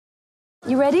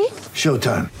You ready?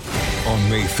 Showtime. On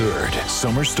May 3rd,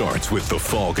 summer starts with The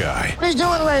Fall Guy. Let's do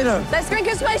it later. Let's drink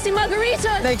a spicy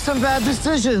margarita. Make some bad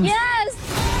decisions. Yes!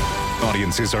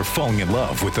 Audiences are falling in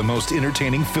love with the most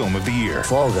entertaining film of the year.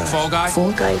 Fall Guy. Fall Guy?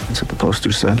 Fall guy. That's what the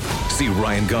poster said. See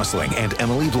Ryan Gosling and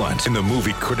Emily Blunt in the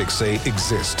movie critics say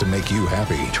exists to make you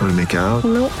happy. Trying to make it out?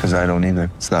 Nope. Because I don't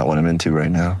either. It's not what I'm into right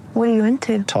now. What are you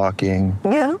into? Talking.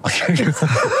 Yeah.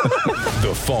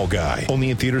 The Fall Guy.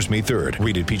 Only in theaters May 3rd.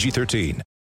 Rated PG-13.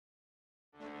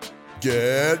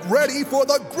 Get ready for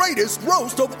the greatest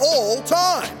roast of all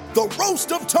time. The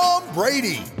Roast of Tom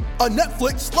Brady. A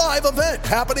Netflix live event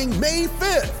happening May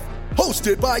 5th.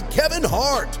 Hosted by Kevin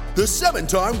Hart. The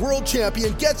 7-time world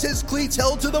champion gets his cleats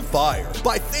held to the fire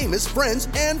by famous friends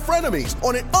and frenemies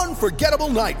on an unforgettable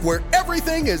night where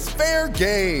everything is fair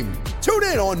game. Tune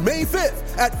in on May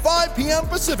 5th at 5 p.m.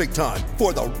 Pacific time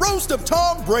for the Roast of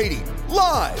Tom Brady.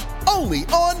 Live only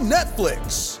on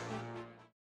Netflix.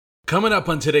 Coming up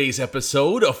on today's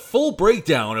episode, a full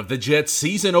breakdown of the Jets'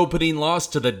 season opening loss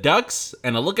to the Ducks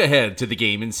and a look ahead to the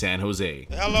game in San Jose.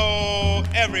 Hello,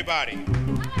 everybody.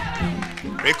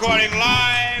 Recording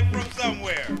live from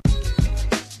somewhere.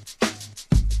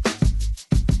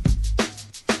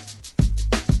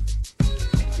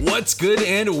 What's good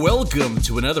and welcome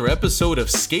to another episode of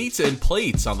Skates and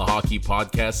Plates on the Hockey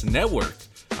Podcast Network.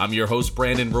 I'm your host,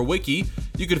 Brandon Rowicki.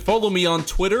 You can follow me on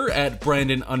Twitter at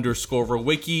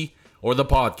Brandon_Rowicki or the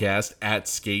podcast at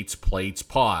Skates Plates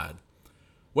Pod.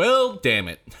 Well, damn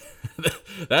it.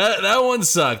 that one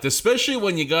sucked, especially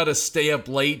when you gotta stay up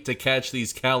late to catch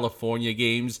these California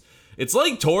games. It's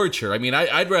like torture. I mean,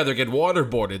 I'd rather get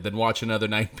waterboarded than watch another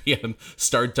 9 p.m.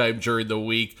 start time during the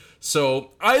week. So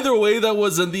either way, that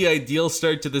wasn't the ideal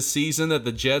start to the season that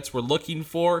the Jets were looking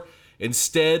for.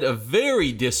 Instead, a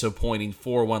very disappointing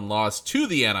 4-1 loss to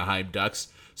the Anaheim Ducks,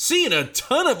 seeing a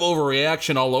ton of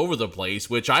overreaction all over the place,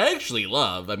 which I actually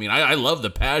love. I mean, I love the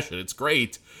passion. It's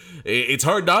great. It's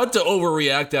hard not to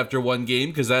overreact after one game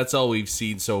because that's all we've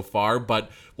seen so far, but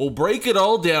we'll break it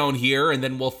all down here and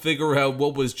then we'll figure out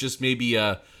what was just maybe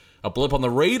a blip on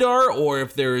the radar or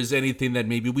if there is anything that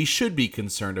maybe we should be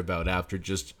concerned about after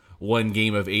just one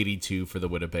game of 82 for the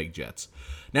Winnipeg Jets.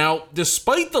 Now,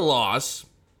 despite the loss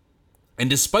and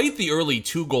despite the early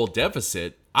 2-goal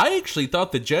deficit, I actually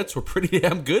thought the Jets were pretty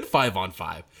damn good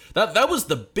 5-on-5. That was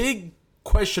the big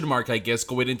question mark, I guess,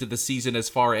 going into the season as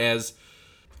far as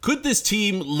could this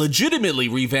team legitimately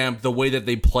revamp the way that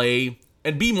they play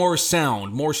and be more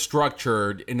sound, more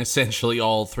structured in essentially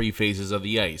all three phases of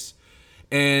the ice?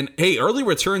 And hey, early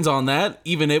returns on that,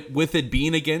 even with it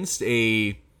being against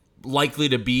a likely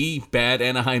to be bad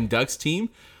Anaheim Ducks team,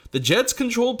 the Jets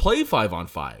controlled play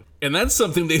 5-on-5. And that's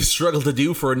something they've struggled to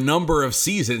do for a number of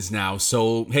seasons now.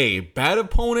 So, hey, bad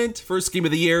opponent, first game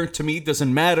of the year, to me, it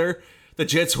doesn't matter. The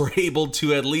Jets were able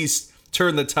to at least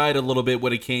turn the tide a little bit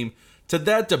when it came to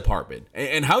that department.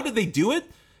 And how did they do it?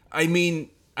 I mean,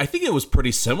 I think it was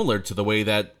pretty similar to the way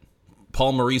that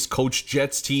Paul Maurice coached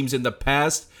Jets teams in the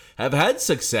past have had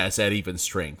success at even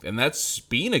strength. And that's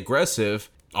being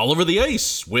aggressive all over the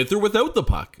ice, with or without the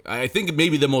puck. I think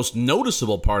maybe the most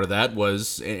noticeable part of that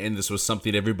was, and this was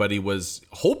something everybody was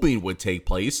hoping would take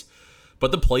place,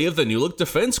 but the play of the new look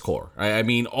defense core. I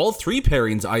mean, all three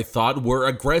pairings I thought were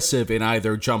aggressive in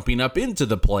either jumping up into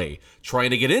the play,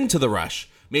 trying to get into the rush,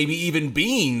 maybe even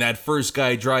being that first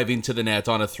guy driving to the net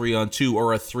on a 3-on-2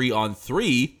 or a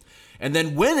 3-on-3. And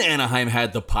then when Anaheim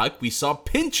had the puck, we saw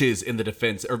pinches in the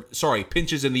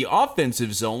pinches in the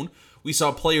offensive zone. We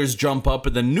saw players jump up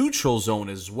in the neutral zone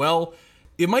as well.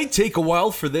 It might take a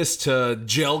while for this to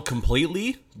gel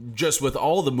completely, just with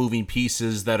all the moving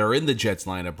pieces that are in the Jets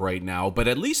lineup right now, but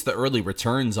at least the early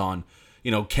returns on,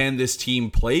 can this team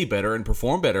play better and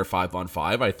perform better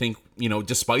 5-on-5? I think,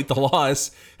 despite the loss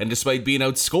and despite being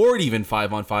outscored even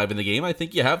 5-on-5 in the game, I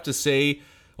think you have to say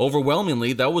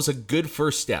overwhelmingly that was a good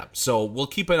first step. So we'll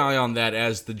keep an eye on that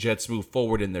as the Jets move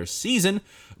forward in their season,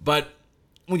 but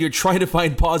when you're trying to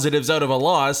find positives out of a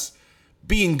loss,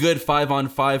 being good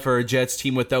 5-on-5 for a Jets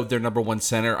team without their number one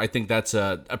center, I think that's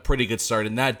a pretty good start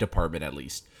in that department at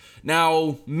least.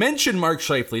 Now, mention Mark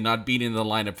Scheifele not being in the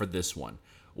lineup for this one.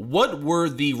 What were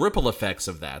the ripple effects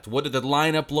of that? What did the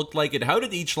lineup look like, and how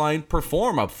did each line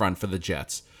perform up front for the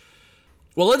Jets?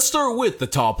 Well, let's start with the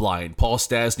top line. Paul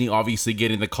Stastny obviously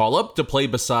getting the call up to play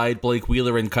beside Blake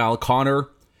Wheeler and Kyle Connor.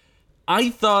 I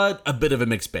thought a bit of a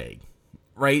mixed bag.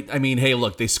 Right? I mean, hey,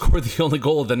 look, they scored the only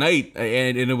goal of the night,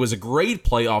 and it was a great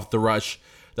play off the rush,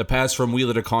 the pass from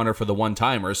Wheeler to Connor for the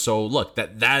one-timer. So, look,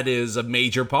 that is a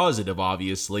major positive,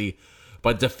 obviously.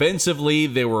 But defensively,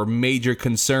 there were major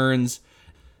concerns.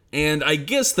 And I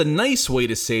guess the nice way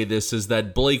to say this is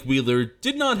that Blake Wheeler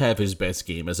did not have his best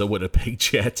game as a Winnipeg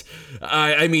Jet.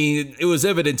 I mean, it was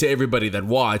evident to everybody that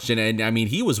watched, and I mean,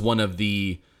 he was one of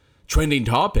the trending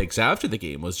topics after the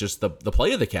game was just the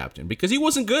play of the captain, because he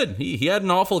wasn't good. He had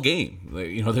an awful game.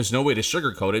 You know, there's no way to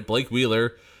sugarcoat it. Blake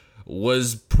Wheeler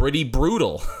was pretty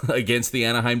brutal against the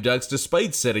Anaheim Ducks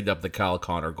despite setting up the Kyle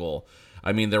Connor goal.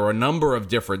 I mean, there were a number of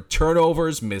different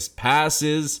turnovers, missed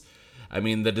passes. I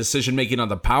mean, the decision-making on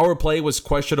the power play was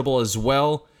questionable as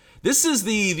well. This is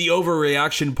the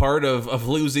overreaction part of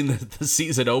losing the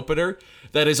season opener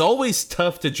that is always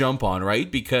tough to jump on, right?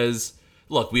 Because,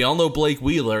 look, we all know Blake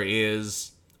Wheeler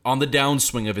is on the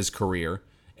downswing of his career,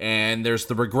 and there's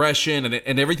the regression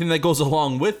and everything that goes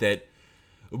along with it.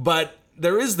 But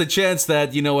there is the chance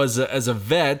that, you know, as a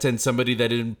vet and somebody that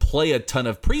didn't play a ton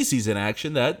of preseason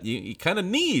action, that you kind of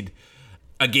need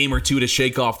a game or two to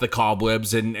shake off the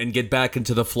cobwebs and get back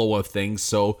into the flow of things.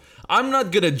 So I'm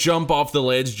not going to jump off the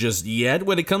ledge just yet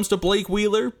when it comes to Blake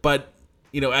Wheeler, but,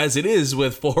 you know, as it is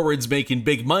with forwards making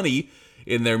big money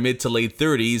in their mid to late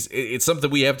 30s, it's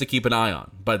something we have to keep an eye on.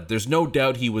 But there's no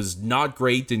doubt he was not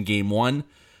great in game one.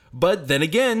 But then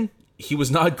again, he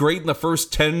was not great in the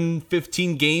first 10,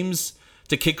 15 games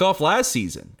to kick off last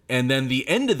season. And then the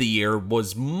end of the year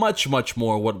was much, much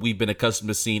more what we've been accustomed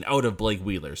to seeing out of Blake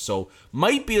Wheeler. So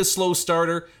might be a slow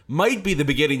starter, might be the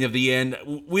beginning of the end.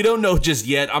 We don't know just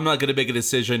yet. I'm not going to make a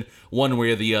decision one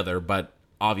way or the other, but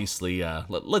obviously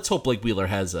let's hope Blake Wheeler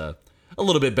has a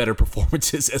little bit better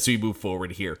performances as we move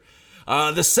forward here.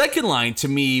 The second line to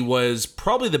me was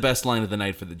probably the best line of the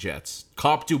night for the Jets.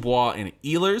 Copp, Dubois, and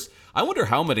Ehlers. I wonder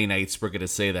how many nights we're going to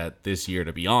say that this year,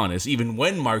 to be honest, even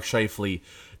when Mark Scheifele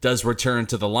does return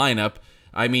to the lineup.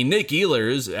 I mean, Nick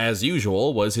Ehlers, as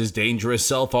usual, was his dangerous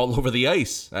self all over the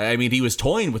ice. I mean, he was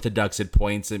toying with the Ducks at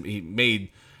points, and he made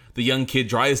the young kid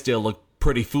Drysdale look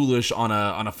pretty foolish on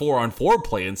a 4-on-4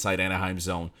 play inside Anaheim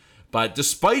zone. But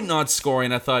despite not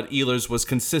scoring, I thought Ehlers was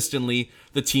consistently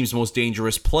the team's most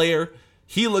dangerous player.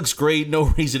 He looks great, no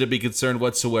reason to be concerned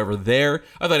whatsoever there.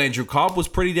 I thought Andrew Copp was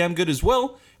pretty damn good as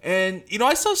well. And, you know,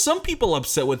 I saw some people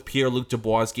upset with Pierre-Luc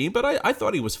Dubois' game, but I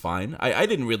thought he was fine. I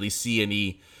didn't really see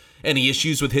any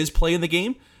issues with his play in the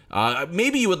game.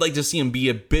 Maybe you would like to see him be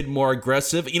a bit more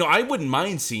aggressive. You know, I wouldn't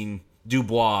mind seeing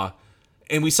Dubois,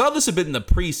 and we saw this a bit in the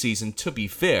preseason, to be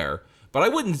fair, but I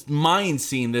wouldn't mind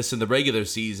seeing this in the regular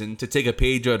season to take a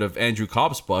page out of Andrew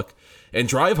Copp's book and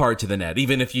drive hard to the net,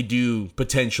 even if you do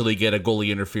potentially get a goalie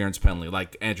interference penalty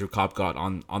like Andrew Copp got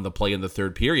on the play in the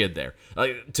third period there.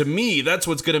 To me, that's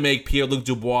what's going to make Pierre-Luc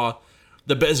Dubois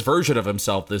the best version of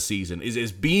himself this season,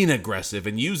 is being aggressive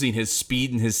and using his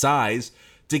speed and his size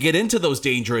to get into those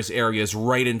dangerous areas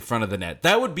right in front of the net.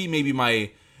 That would be maybe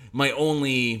my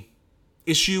only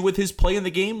issue with his play in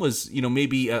the game was, you know,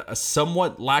 maybe a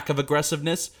somewhat lack of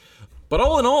aggressiveness. But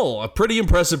all in all, a pretty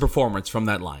impressive performance from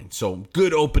that line. So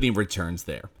good opening returns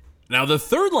there. Now, the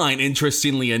third line,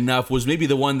 interestingly enough, was maybe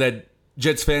the one that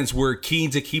Jets fans were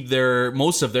keen to keep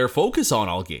most of their focus on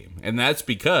all game. And that's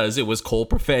because it was Cole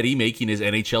Perfetti making his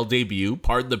NHL debut.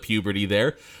 Pardon the puberty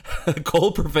there.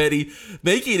 Cole Perfetti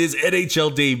making his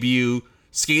NHL debut,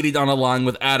 skating on a line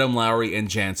with Adam Lowry and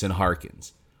Jansen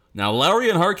Harkins. Now, Lowry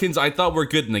and Harkins, I thought were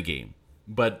good in the game,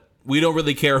 but we don't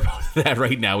really care about that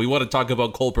right now. We want to talk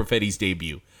about Cole Perfetti's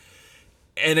debut.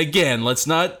 And again, let's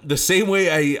not, the same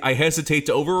way I hesitate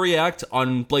to overreact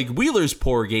on Blake Wheeler's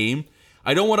poor game,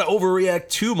 I don't want to overreact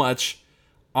too much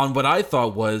on what I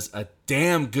thought was a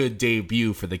damn good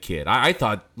debut for the kid. I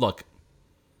thought, look,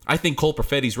 I think Cole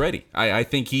Perfetti's ready. I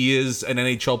think he is an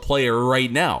NHL player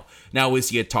right now. Now, is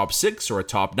he a top 6 or a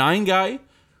top 9 guy?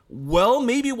 Well,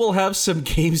 maybe we'll have some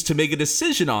games to make a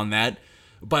decision on that,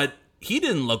 but he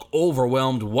didn't look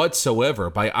overwhelmed whatsoever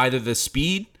by either the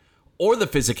speed or the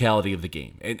physicality of the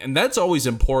game. And that's always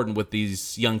important with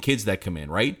these young kids that come in,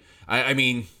 right? I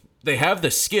mean, they have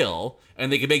the skill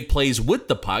and they can make plays with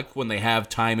the puck when they have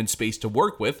time and space to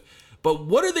work with. But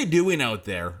what are they doing out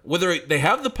there? Whether they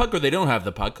have the puck or they don't have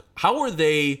the puck, how are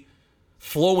they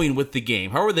flowing with the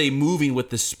game? How are they moving with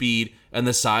the speed and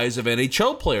the size of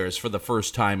NHL players for the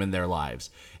first time in their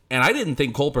lives? And I didn't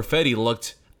think Cole Perfetti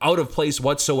looked out of place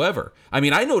whatsoever. I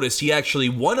mean, I noticed he actually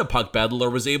won a puck battle or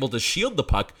was able to shield the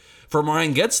puck from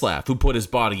Ryan Getzlaf, who put his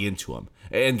body into him.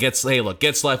 And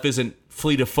Getzlaf isn't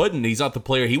fleet of foot and he's not the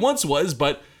player he once was,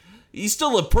 but he's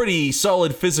still a pretty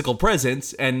solid physical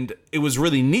presence, and it was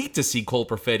really neat to see Cole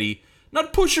Perfetti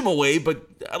not push him away, but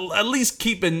at least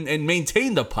keep and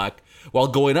maintain the puck while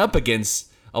going up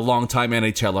against a longtime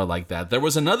NHLer like that. There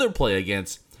was another play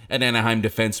against an Anaheim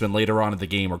defenseman later on in the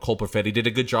game where Cole Perfetti did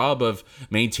a good job of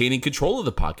maintaining control of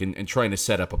the puck and trying to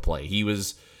set up a play. He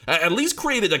was at least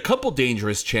created a couple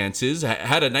dangerous chances,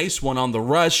 had a nice one on the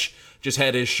rush, just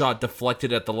had his shot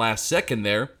deflected at the last second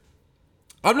there.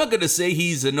 I'm not going to say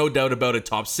he's no doubt about a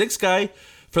top 6 guy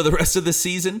for the rest of the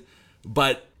season,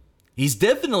 but he's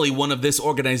definitely one of this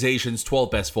organization's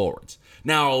 12 best forwards.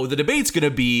 Now, the debate's going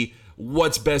to be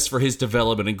what's best for his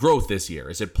development and growth this year.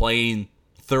 Is it playing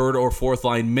third or fourth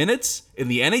line minutes in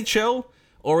the NHL,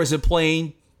 or is it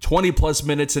playing 20 plus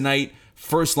minutes a night,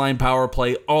 first line power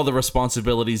play, all the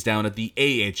responsibilities down at the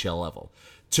AHL level?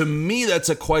 To me, that's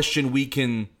a question we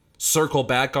can circle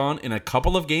back on in a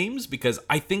couple of games, because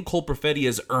I think Cole Perfetti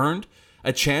has earned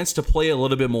a chance to play a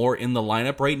little bit more in the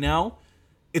lineup right now.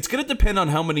 It's going to depend on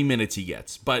how many minutes he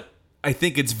gets, but I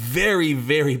think it's very,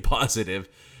 very positive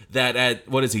that at,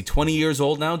 20 years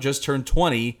old now, just turned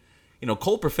 20,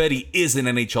 Cole Perfetti is an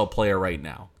NHL player right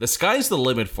now. The sky's the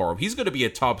limit for him. He's going to be a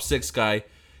top 6 guy,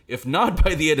 if not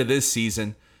by the end of this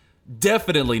season,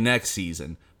 definitely next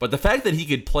season. But the fact that he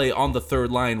could play on the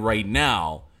third line right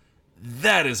now,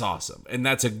 that is awesome. And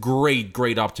that's a great,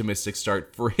 great optimistic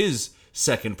start for his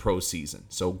second pro season.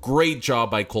 So great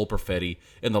job by Cole Perfetti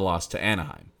in the loss to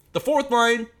Anaheim. The fourth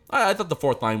line, I thought the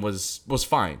fourth line was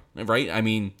fine, right? I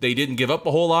mean, they didn't give up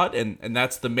a whole lot, and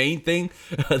that's the main thing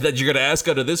that you're going to ask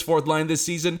out of this fourth line this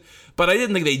season. But I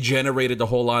didn't think they generated a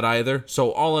whole lot either.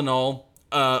 So all in all,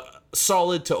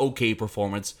 solid to okay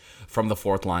performance from the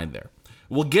fourth line there.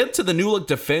 We'll get to the new look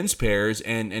defense pairs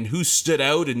and who stood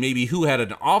out and maybe who had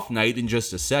an off night in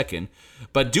just a second.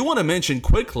 But do want to mention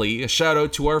quickly a shout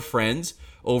out to our friends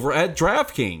over at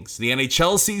DraftKings. The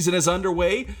NHL season is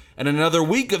underway, and another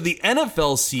week of the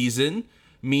NFL season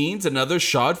means another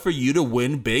shot for you to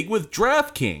win big with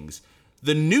DraftKings.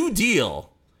 The new deal,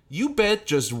 you bet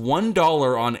just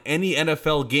 $1 on any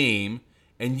NFL game,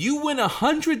 and you win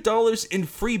 $100 in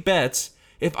free bets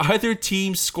if either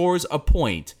team scores a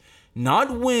point.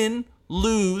 Not win,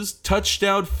 lose,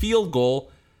 touchdown, field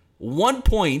goal. 1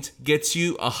 point gets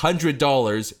you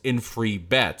 $100 in free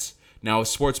bets. Now, if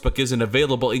Sportsbook isn't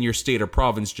available in your state or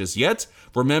province just yet,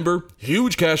 remember,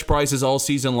 huge cash prizes all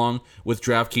season long with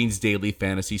DraftKings daily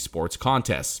fantasy sports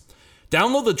contests.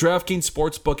 Download the DraftKings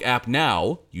Sportsbook app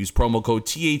now, use promo code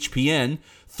THPN,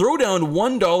 throw down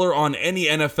 $1 on any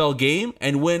NFL game,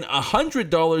 and win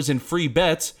 $100 in free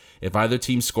bets if either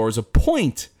team scores a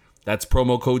point. That's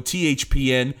promo code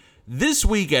THPN this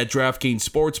week at DraftKings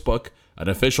Sportsbook, an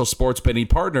official sports betting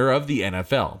partner of the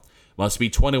NFL. Must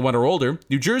be 21 or older,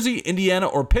 New Jersey, Indiana,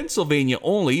 or Pennsylvania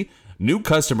only, new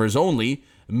customers only,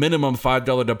 minimum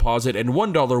 $5 deposit and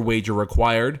 $1 wager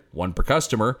required, one per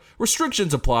customer.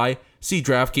 Restrictions apply. See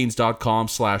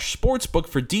DraftKings.com/sportsbook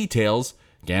for details.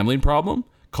 Gambling problem?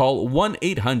 Call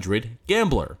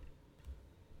 1-800-GAMBLER.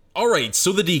 Alright,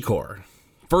 so the decor.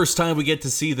 First time we get to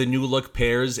see the new look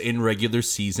pairs in regular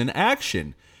season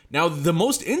action. Now, the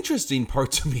most interesting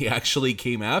part to me actually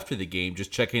came after the game,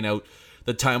 just checking out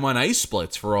the time on ice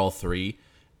splits for all three,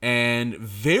 and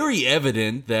very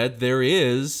evident that there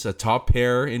is a top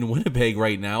pair in Winnipeg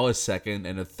right now, a second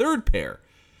and a third pair,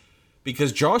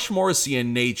 because Josh Morrissey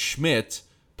and Nate Schmidt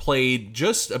played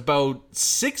just about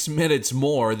 6 minutes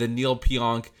more than Neil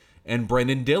Pionk and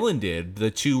Brendan Dillon did. The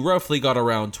two roughly got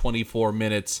around 24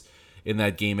 minutes in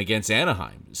that game against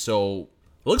Anaheim. So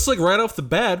looks like right off the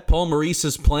bat, Paul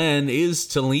Maurice's plan is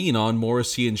to lean on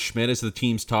Morrissey and Schmidt as the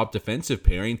team's top defensive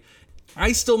pairing.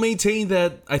 I still maintain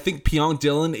that I think Pionk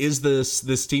Dillon is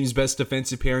this team's best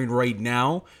defensive pairing right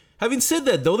now. Having said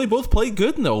that, though, they both played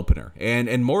good in the opener,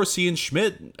 and Morrissey and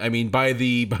Schmidt, I mean, by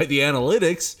the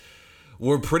analytics,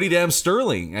 were pretty damn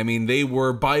sterling. I mean, they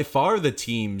were by far the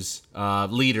team's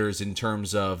leaders in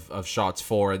terms of shots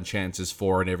for and chances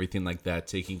for and everything like that,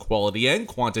 taking quality and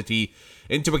quantity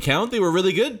into account. They were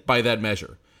really good by that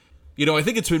measure. You know, I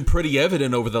think it's been pretty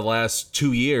evident over the last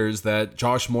 2 years that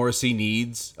Josh Morrissey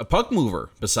needs a puck mover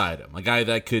beside him, a guy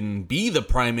that can be the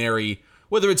primary,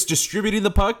 whether it's distributing the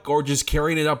puck or just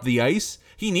carrying it up the ice.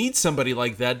 He needs somebody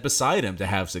like that beside him to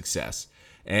have success.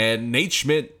 And Nate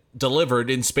Schmidt delivered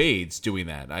in spades doing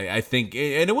that. I think,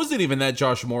 and it wasn't even that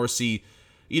Josh Morrissey,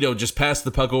 just passed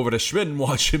the puck over to Schmidt and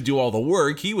watched him do all the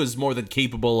work. He was more than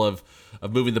capable of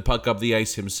moving the puck up the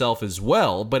ice himself as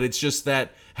well. But it's just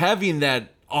that having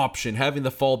that option, having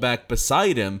the fallback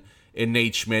beside him in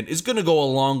Nate Schmidt is going to go a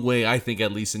long way, I think,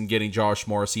 at least in getting Josh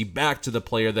Morrissey back to the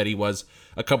player that he was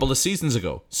a couple of seasons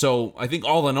ago. So I think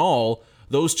all in all,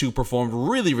 those two performed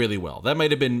really, really well. That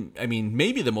might have been,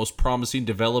 maybe the most promising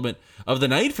development of the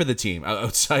night for the team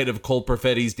outside of Cole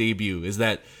Perfetti's debut, is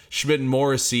that Schmidt and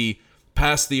Morrissey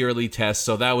passed the early test,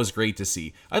 so that was great to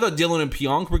see. I thought Dylan and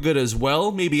Pionk were good as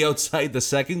well, maybe outside the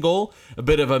second goal. A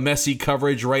bit of a messy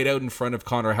coverage right out in front of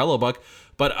Connor Hellebuyck.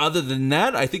 But other than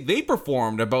that, I think they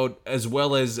performed about as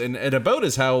well as, and about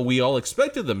as how we all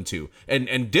expected them to. And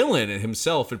Dylan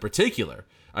himself in particular.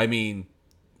 I mean,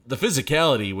 the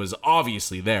physicality was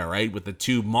obviously there, right? With the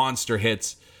 2 monster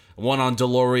hits, one on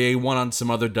Delorier, one on some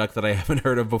other duck that I haven't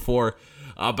heard of before.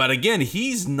 But again,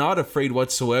 he's not afraid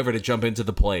whatsoever to jump into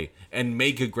the play and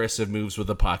make aggressive moves with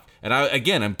the puck. And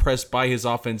I'm impressed by his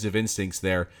offensive instincts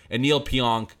there. And Neil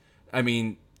Pionk, I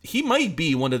mean, he might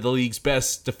be one of the league's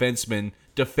best defensemen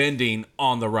defending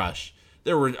on the rush.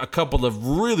 There were a couple of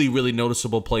really, really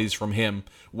noticeable plays from him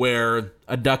where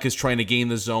a duck is trying to gain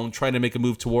the zone, trying to make a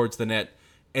move towards the net,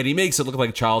 and he makes it look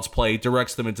like child's play,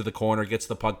 directs them into the corner, gets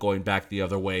the puck going back the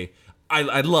other way.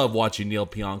 I love watching Neil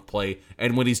Pionk play,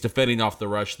 and when he's defending off the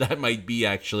rush, that might be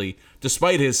actually,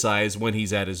 despite his size, when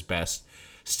he's at his best.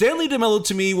 Stanley DeMello,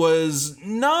 to me, was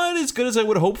not as good as I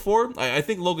would hope for. I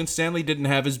think Logan Stanley didn't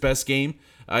have his best game.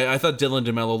 I thought Dylan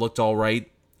DeMello looked all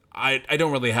right. I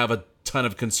don't really have a ton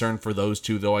of concern for those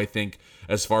two, though. I think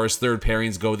as far as third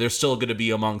pairings go, they're still going to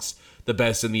be amongst the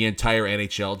best in the entire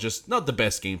NHL, just not the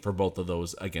best game for both of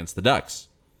those against the Ducks.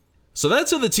 So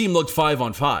that's how the team looked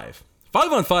 5-on-5.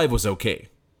 5-on-5 was okay.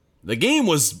 The game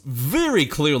was very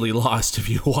clearly lost, if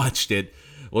you watched it,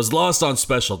 was lost on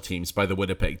special teams by the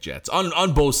Winnipeg Jets,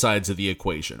 on both sides of the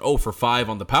equation. 0-for-5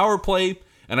 on the power play,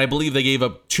 and I believe they gave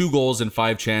up 2 goals and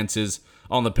 5 chances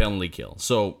on the penalty kill.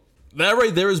 So that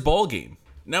right there is ball game.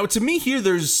 Now, to me here,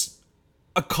 there's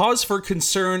a cause for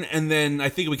concern, and then I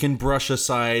think we can brush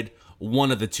aside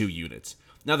one of the 2 units.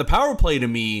 Now, the power play to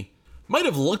me might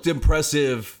have looked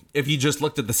impressive if you just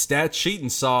looked at the stat sheet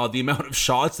and saw the amount of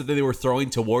shots that they were throwing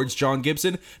towards John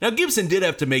Gibson. Now, Gibson did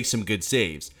have to make some good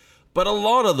saves, but a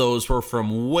lot of those were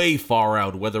from way far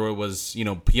out, whether it was,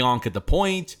 Pionk at the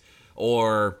point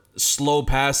or slow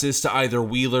passes to either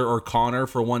Wheeler or Connor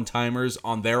for one-timers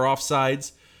on their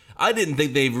offsides. I didn't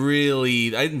think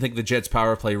the Jets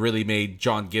power play really made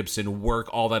John Gibson work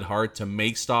all that hard to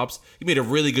make stops. He made a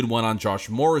really good one on Josh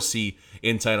Morrissey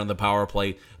inside on the power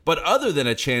play. But other than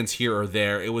a chance here or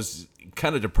there, it was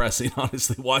kind of depressing,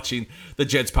 honestly, watching the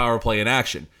Jets power play in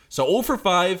action. So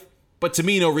 0-for-5, but to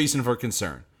me, no reason for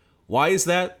concern. Why is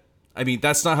that? I mean,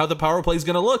 that's not how the power play is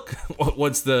going to look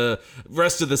once the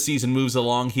rest of the season moves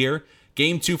along here.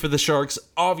 Game 2 for the Sharks,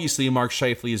 obviously Mark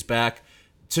Scheifele is back.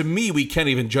 To me, we can't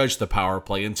even judge the power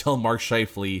play until Mark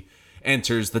Scheifele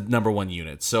enters the number 1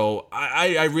 unit. So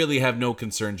I really have no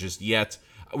concern just yet.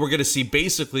 We're going to see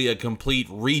basically a complete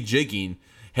rejigging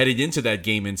headed into that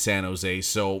game in San Jose.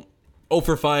 So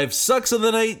 0-for-5 sucks of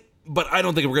the night, but I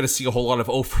don't think we're going to see a whole lot of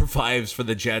 0-for-5s for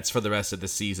the Jets for the rest of the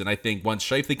season. I think once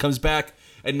Scheifele comes back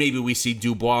and maybe we see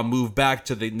Dubois move back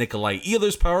to the Nikolai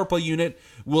Ehlers power play unit,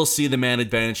 we'll see the man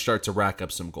advantage start to rack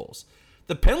up some goals.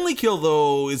 The penalty kill,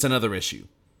 though, is another issue.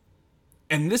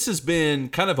 And this has been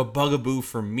kind of a bugaboo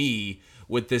for me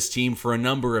with this team for a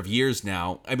number of years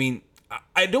now. I mean,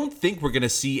 I don't think we're going to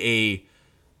see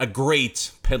a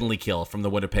great penalty kill from the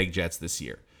Winnipeg Jets this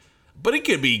year. But it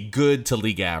could be good to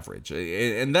league average.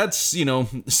 And that's,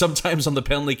 sometimes on the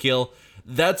penalty kill,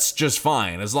 that's just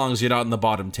fine as long as you're not in the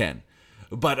bottom 10.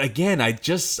 But again, I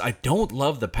don't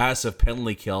love the passive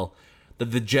penalty kill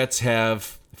that the Jets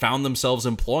have found themselves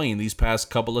employing these past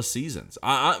couple of seasons.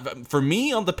 For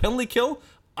me, on the penalty kill,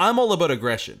 I'm all about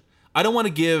aggression. I don't want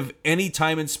to give any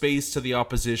time and space to the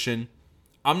opposition.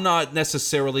 I'm not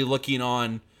necessarily looking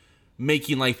on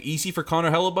making life easy for Connor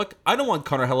Hellebuyck. I don't want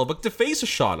Connor Hellebuyck to face a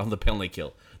shot on the penalty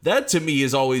kill. That, to me,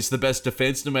 is always the best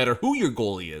defense, no matter who your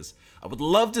goalie is. I would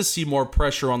love to see more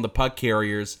pressure on the puck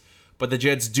carriers, but the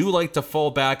Jets do like to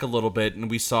fall back a little bit, and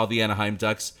we saw the Anaheim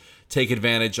Ducks take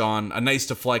advantage on a nice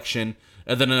deflection,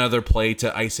 and then another play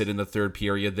to ice it in the third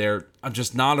period there. I'm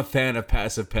just not a fan of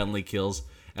passive penalty kills,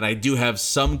 and I do have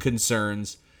some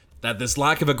concerns that this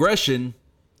lack of aggression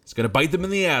is going to bite them in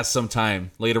the ass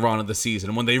sometime later on in the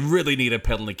season when they really need a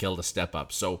penalty kill to step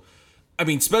up. So, I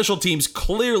mean, special teams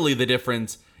clearly the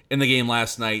difference in the game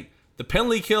last night. The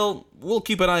penalty kill, we'll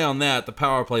keep an eye on that. The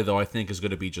power play, though, I think is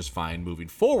going to be just fine moving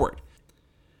forward.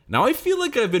 Now, I feel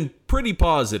like I've been pretty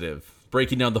positive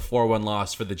breaking down the 4-1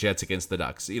 loss for the Jets against the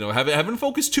Ducks. Haven't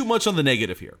focused too much on the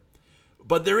negative here.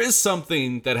 But there is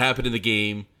something that happened in the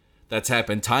game that's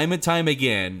happened time and time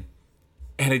again,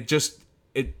 and it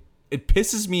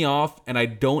pisses me off, and I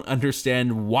don't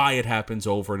understand why it happens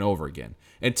over and over again.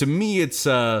 And to me, it's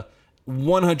a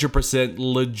 100%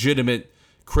 legitimate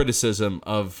criticism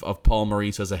of Paul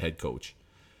Maurice as a head coach.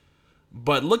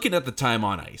 But looking at the time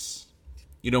on ice,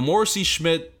 Morrissey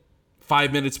Schmidt,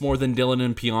 5 minutes more than Dylan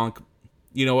and Pionk.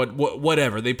 you know what,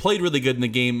 whatever. They played really good in the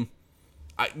game.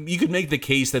 You could make the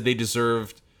case that they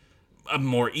deserved a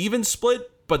more even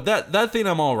split, but that thing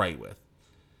I'm all right with.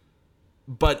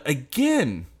 But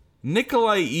again,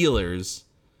 Nikolai Ehlers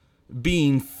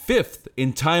being 5th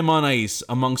in time on ice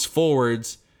amongst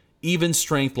forwards, even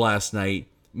strength last night,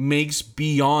 makes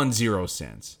beyond 0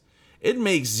 sense. It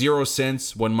makes 0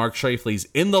 sense when Mark Scheifele's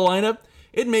in the lineup.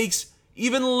 It makes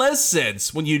even less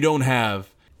sense when you don't have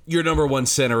your number one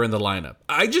center in the lineup.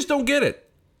 I just don't get it.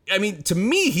 I mean, to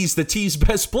me, he's the team's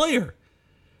best player.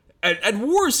 At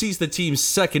worst, he's the team's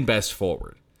second best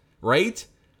forward, right?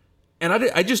 And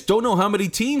I just don't know how many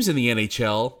teams in the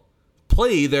NHL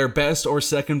play their best or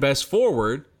second best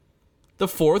forward the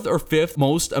 4th or 5th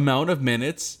most amount of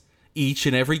minutes each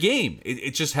and every game.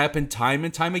 It just happened time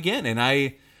and time again. And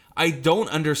I don't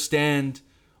understand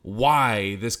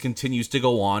why this continues to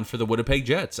go on for the Winnipeg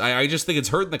Jets. I just think it's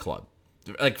hurting the club.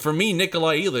 Like, for me,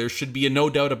 Nikolai Ehlers should be a no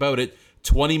doubt about it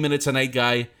 20 minutes a night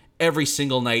guy every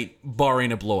single night,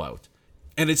 barring a blowout.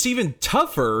 And it's even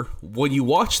tougher when you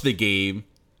watch the game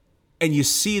and you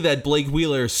see that Blake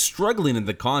Wheeler is struggling in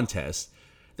the contest,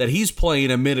 that he's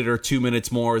playing a minute or 2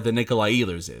 minutes more than Nikolai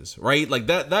Ehlers is, right? Like,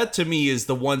 that to me is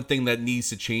the one thing that needs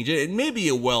to change it. And maybe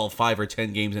it will 5 or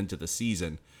 10 games into the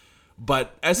season.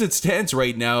 But as it stands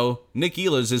right now, Nick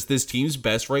Ehlers is this team's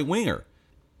best right winger.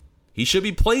 He should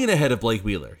be playing ahead of Blake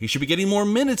Wheeler. He should be getting more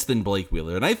minutes than Blake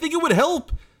Wheeler. And I think it would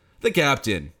help the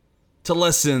captain to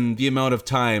lessen the amount of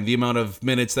time, the amount of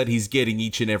minutes that he's getting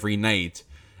each and every night,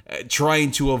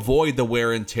 trying to avoid the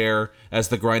wear and tear as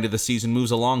the grind of the season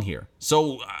moves along here.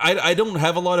 So I don't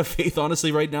have a lot of faith,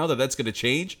 honestly, right now that that's going to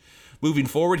change. Moving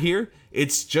forward here,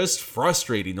 it's just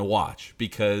frustrating to watch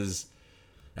because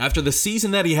after the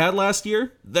season that he had last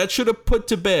year, that should have put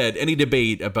to bed any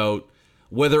debate about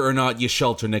whether or not you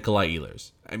shelter Nikolai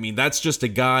Ehlers. I mean, that's just a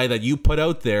guy that you put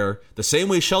out there the same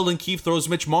way Sheldon Keefe throws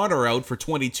Mitch Marner out for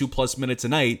 22 plus minutes a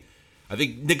night. I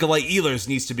think Nikolai Ehlers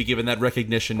needs to be given that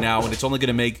recognition now, and it's only going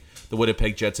to make the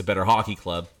Winnipeg Jets a better hockey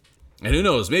club. And who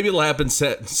knows, maybe it'll happen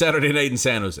Saturday night in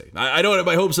San Jose. I don't have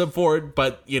my hopes up for it,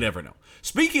 but you never know.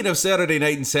 Speaking of Saturday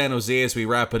night in San Jose, as we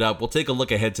wrap it up, we'll take a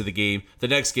look ahead to the game, the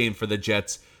next game for the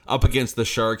Jets up against the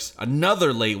Sharks.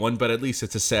 Another late one, but at least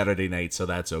it's a Saturday night, so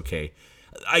that's okay.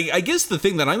 I guess the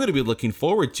thing that I'm going to be looking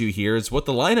forward to here is what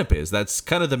the lineup is. That's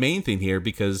kind of the main thing here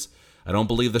because I don't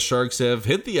believe the Sharks have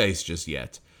hit the ice just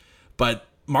yet. But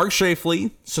Mark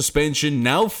Scheifele, suspension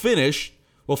now finished,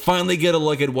 we'll finally get a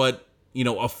look at what, you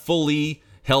know, a fully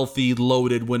healthy,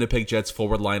 loaded Winnipeg Jets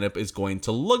forward lineup is going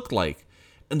to look like.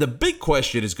 And the big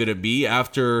question is going to be,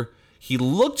 after he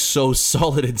looked so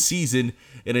solid in season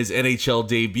in his NHL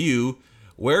debut,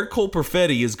 where Cole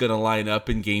Perfetti is going to line up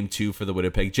in Game 2 for the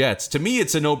Winnipeg Jets. To me,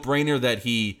 it's a no-brainer that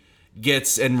he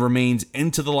gets and remains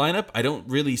into the lineup. I don't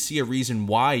really see a reason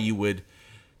why you would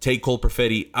take Cole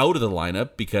Perfetti out of the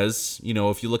lineup because, you know,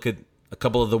 if you look at a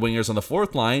couple of the wingers on the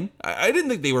fourth line, I didn't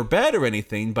think they were bad or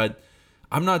anything, but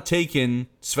I'm not taking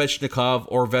Svechnikov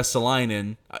or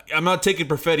Vesalainen. I'm not taking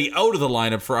Perfetti out of the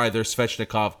lineup for either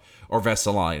Svechnikov or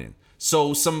Vesalainen.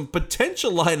 So some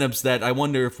potential lineups that I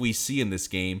wonder if we see in this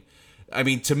game. I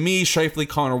mean, to me, Scheifele,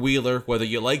 Connor Wheeler, whether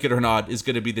you like it or not, is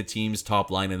going to be the team's top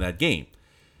line in that game.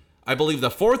 I believe the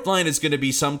fourth line is going to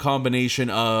be some combination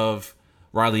of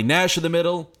Riley Nash in the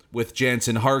middle with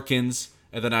Jansen Harkins,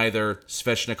 and then either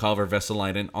Svechnikov or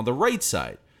Vesalainen on the right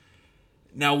side.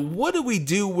 Now, what do we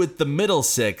do with the middle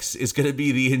six is going to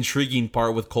be the intriguing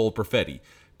part with Cole Perfetti,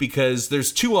 because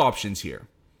there's two options here.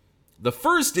 The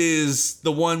first is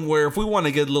the one where if we want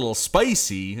to get a little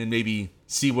spicy and maybe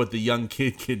see what the young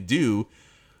kid can do,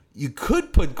 you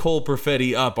could put Cole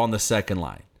Perfetti up on the second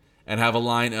line and have a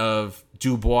line of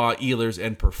Dubois, Ehlers,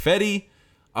 and Perfetti.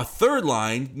 A third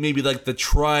line, maybe like the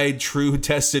tried, true,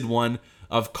 tested one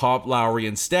of Kopp, Lowry,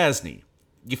 and Stastny.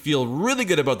 You feel really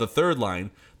good about the third line.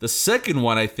 The second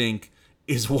one, I think,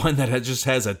 is one that just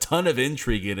has a ton of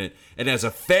intrigue in it. And as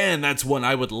a fan, that's one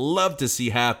I would love to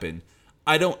see happen.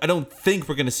 I don't think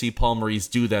we're going to see Paul Maurice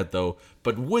do that, though.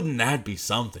 But wouldn't that be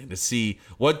something to see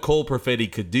what Cole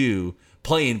Perfetti could do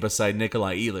playing beside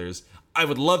Nikolai Ehlers? I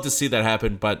would love to see that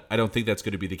happen, but I don't think that's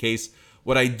going to be the case.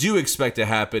 What I do expect to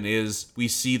happen is we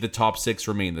see the top six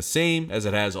remain the same as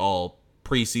it has all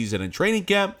preseason and training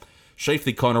camp.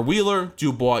 Scheifele, Connor Wheeler,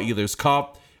 Dubois, Ehlers,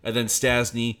 Kopp, and then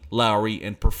Stastny, Lowry,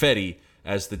 and Perfetti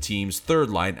as the team's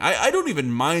third line. I don't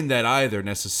even mind that either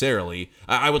necessarily.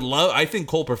 I think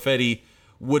Cole Perfetti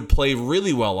would play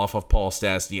really well off of Paul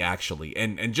Stastny, actually.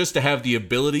 And just to have the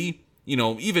ability,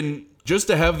 even just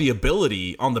to have the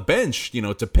ability on the bench,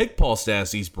 to pick Paul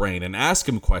Stastny's brain and ask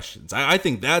him questions. I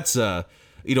think that's a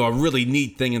a really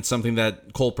neat thing and something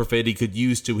that Cole Perfetti could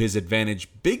use to his advantage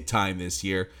big time this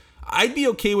year, I'd be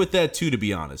okay with that too, to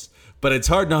be honest. But it's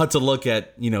hard not to look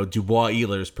at, Dubois,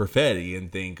 Ehlers, Perfetti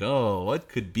and think, oh, what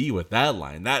could be with that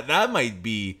line? That might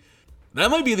be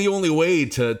the only way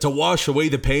to wash away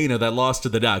the pain of that loss to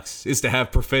the Ducks, is to have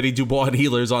Perfetti, Dubois, and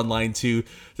Ehlers on line 2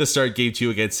 to start game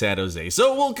 2 against San Jose.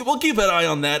 So we'll keep an eye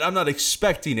on that. I'm not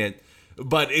expecting it,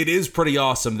 but it is pretty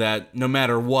awesome that no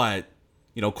matter what,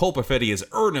 Cole Perfetti has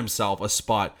earned himself a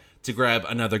spot to grab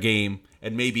another game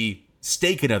and maybe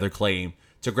stake another claim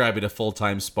to grabbing a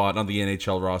full-time spot on the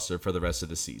NHL roster for the rest of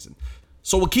the season.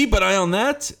 So we'll keep an eye on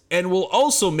that, and we'll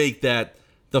also make that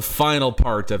the final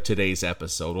part of today's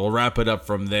episode. We'll wrap it up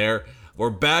from there. We're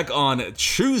back on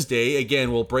Tuesday.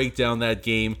 Again, we'll break down that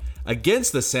game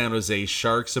against the San Jose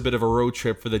Sharks, a bit of a road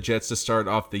trip for the Jets to start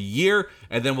off the year,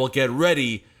 and then we'll get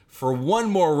ready for one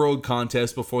more road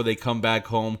contest before they come back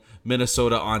home,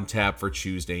 Minnesota on tap for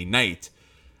Tuesday night.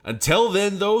 Until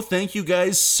then, though, thank you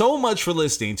guys so much for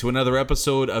listening to another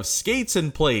episode of Skates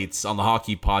and Plates on the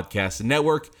Hockey Podcast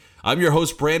Network. I'm your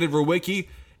host, Brandon Rowicki.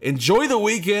 Enjoy the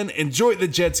weekend. Enjoy the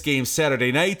Jets game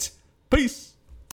Saturday night. Peace.